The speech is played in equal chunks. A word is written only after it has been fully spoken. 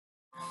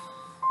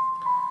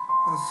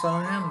So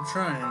I am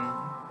trying,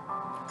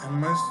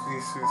 and mostly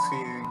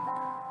succeeding,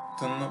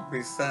 to not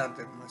be sad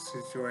in my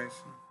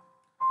situation.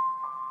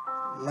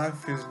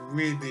 Life is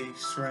really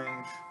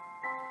strange.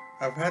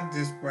 I've had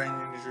this brain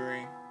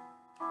injury.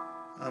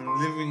 I'm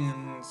living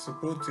in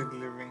supported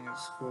living,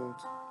 it's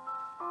called.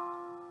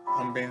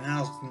 I'm being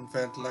housed and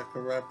fed like a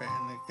rabbit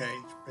in a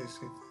cage,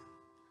 basically.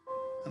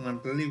 And I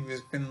believe it's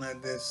been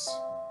like this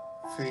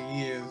for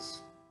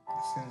years,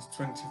 since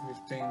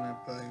 2015, I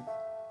believe.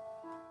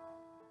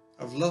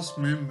 I've lost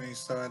memory,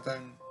 so I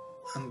don't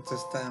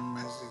understand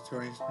my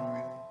situation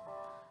really.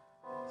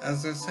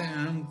 As I say,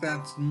 I'm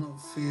glad to not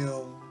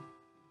feel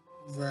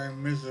very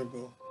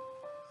miserable.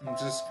 I'm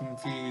just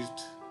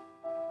confused.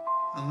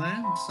 And I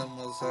am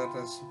somewhat sad,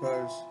 I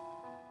suppose.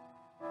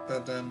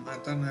 But I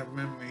don't have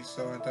memory,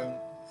 so I don't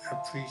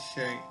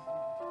appreciate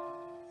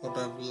what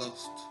I've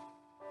lost.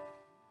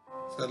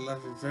 So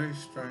life is very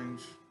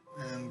strange,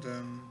 and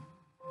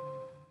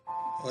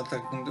all I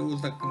can do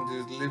is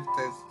live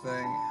day to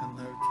day and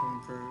hope